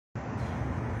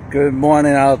Good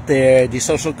morning out there.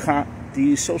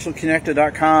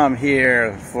 TheSocialConnector.com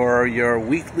here for your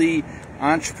weekly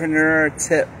entrepreneur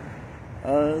tip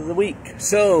of the week.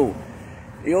 So,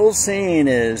 the old saying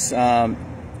is,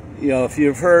 if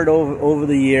you've heard over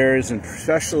the years, and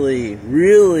especially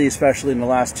in the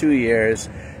last 2 years,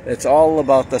 it's all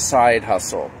about the side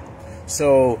hustle.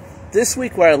 So, this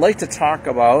week what I'd like to talk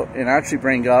about and actually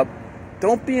bring up,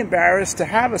 don't be embarrassed to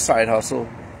have a side hustle.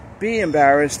 Be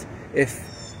embarrassed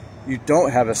if you don't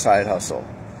have a side hustle.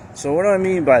 So what do I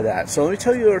mean by that? So let me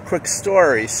tell you a quick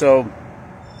story. So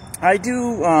I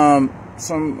do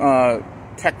some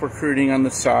tech recruiting on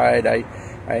the side. I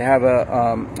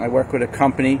work with a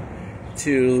company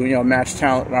to match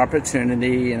talent and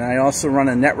opportunity, and I also run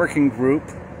a networking group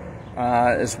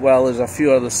as well as a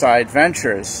few other side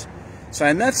ventures. So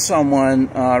I met someone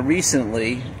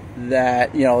recently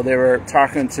that they were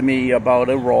talking to me about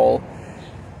a role.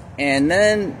 And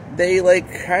then they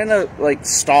kind of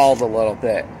stalled a little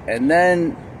bit. And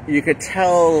then you could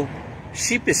tell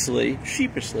sheepishly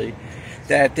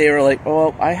that they were like,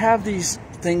 oh, I have these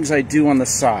things I do on the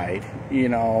side.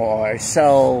 I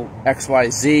sell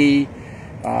XYZ.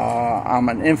 I'm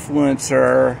an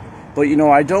influencer. But,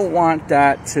 I don't want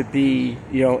that to be,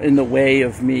 in the way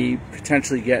of me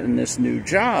potentially getting this new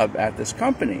job at this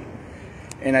company.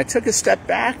 And I took a step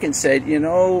back and said,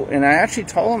 and I actually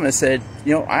told him, I said,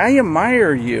 I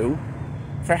admire you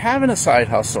for having a side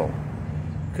hustle.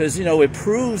 Because, it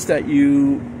proves that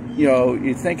you're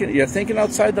thinking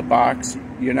outside the box.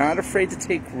 You're not afraid to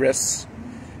take risks.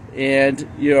 And,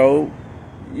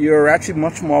 you're actually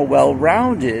much more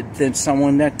well-rounded than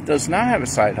someone that does not have a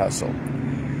side hustle.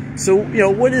 So,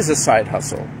 what is a side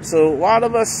hustle? So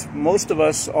most of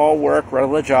us all work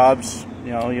regular jobs.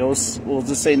 We'll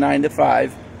just say 9 to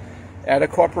 5 at a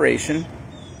corporation.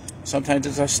 Sometimes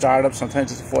it's a startup,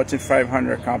 sometimes it's a Fortune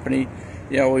 500 company.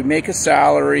 We make a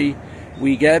salary,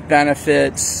 we get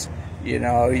benefits, you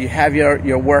have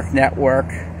your work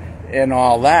network and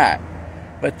all that.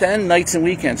 But then nights and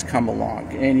weekends come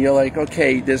along and you're like,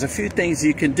 okay, there's a few things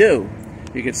you can do.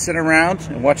 You can sit around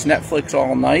and watch Netflix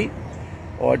all night,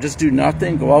 or just do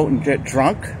nothing, go out and get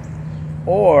drunk.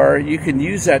 Or you can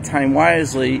use that time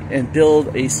wisely and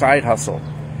build a side hustle.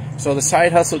 So the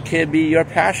side hustle can be your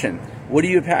passion. What are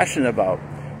you passionate about?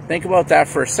 Think about that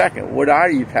for a second. What are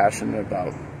you passionate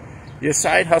about? Your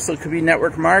side hustle could be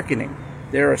network marketing.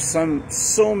 There are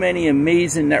so many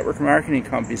amazing network marketing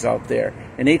companies out there,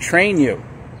 and they train you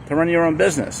to run your own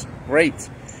business.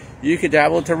 Great. You could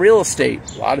dabble into real estate.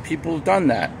 A lot of people have done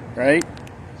that, right?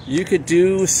 You could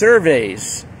do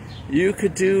surveys. You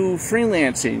could do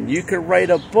freelancing. You could write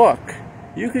a book.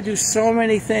 You could do so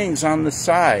many things on the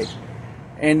side,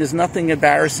 and there's nothing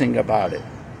embarrassing about it.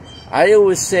 I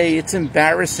always say it's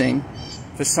embarrassing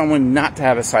for someone not to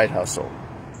have a side hustle.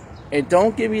 And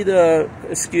don't give me the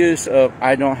excuse of,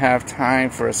 I don't have time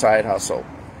for a side hustle.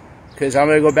 Because I'm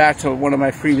going to go back to one of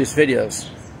my previous videos.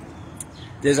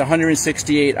 There's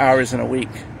 168 hours in a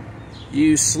week.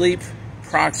 You sleep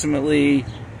approximately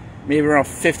maybe around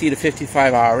 50 to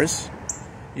 55 hours.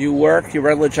 You work your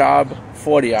regular job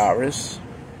 40 hours.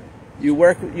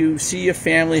 You see your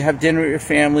family, have dinner with your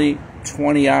family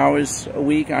 20 hours a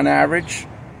week on average,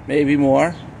 maybe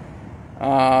more.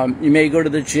 You may go to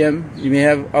the gym. You may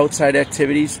have outside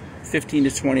activities, 15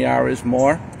 to 20 hours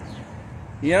more.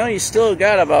 You still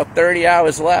got about 30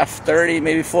 hours left, 30,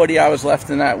 maybe 40 hours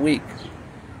left in that week.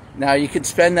 Now, you could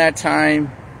spend that time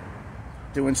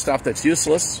doing stuff that's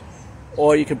useless,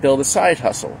 or you could build a side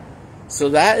hustle. So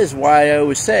that is why I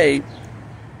always say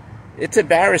it's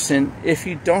embarrassing if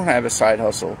you don't have a side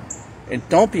hustle. And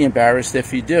don't be embarrassed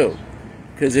if you do.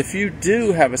 Because if you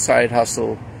do have a side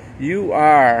hustle, you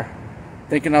are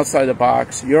thinking outside the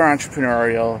box, you're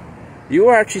entrepreneurial, you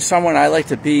are actually someone I like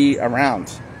to be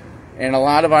around. And a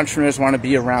lot of entrepreneurs want to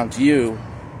be around you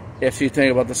if you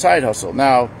think about the side hustle.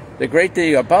 Now, the great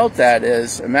thing about that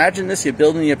is, imagine this, you're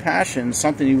building your passion,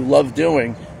 something you love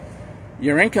doing.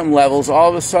 Your income levels all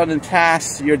of a sudden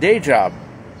pass your day job.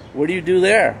 What do you do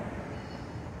there?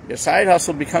 Your side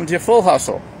hustle becomes your full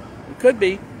hustle. It could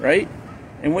be, right?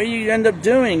 And what you end up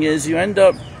doing is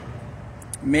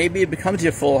maybe it becomes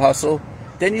your full hustle,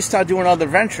 then you start doing other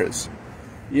ventures.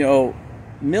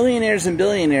 Millionaires and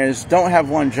billionaires don't have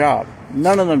one job.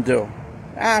 None of them do.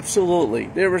 Absolutely.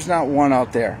 There is not one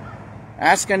out there.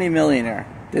 Ask any millionaire.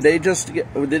 Did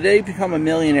they become a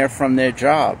millionaire from their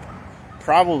job?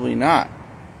 Probably not.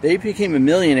 They became a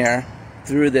millionaire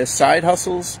through their side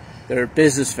hustles, their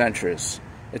business ventures.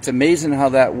 It's amazing how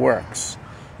that works.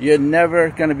 You're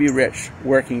never going to be rich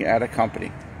working at a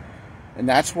company. And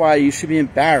that's why you should be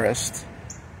embarrassed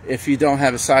if you don't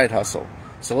have a side hustle.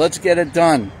 So let's get it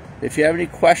done. If you have any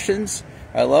questions,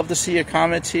 I love to see your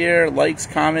comments here, likes,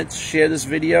 comments, share this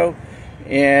video,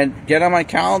 and get on my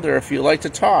calendar if you like to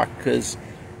talk, because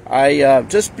I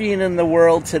just being in the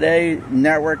world today,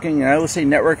 networking, and I always say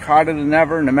network harder than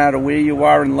ever, no matter where you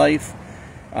are in life.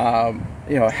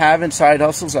 You know, having side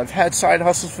hustles. I've had side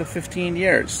hustles for 15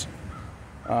 years.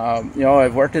 You know,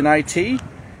 I've worked in IT.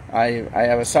 I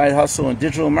have a side hustle in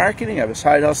digital marketing. I have a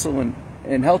side hustle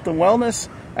in health and wellness.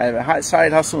 I have a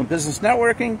side hustle in business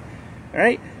networking. All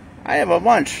right? I have a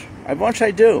bunch.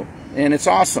 I do. And it's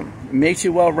awesome. It makes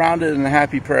you well-rounded and a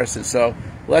happy person. So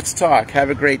let's talk. Have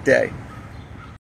a great day.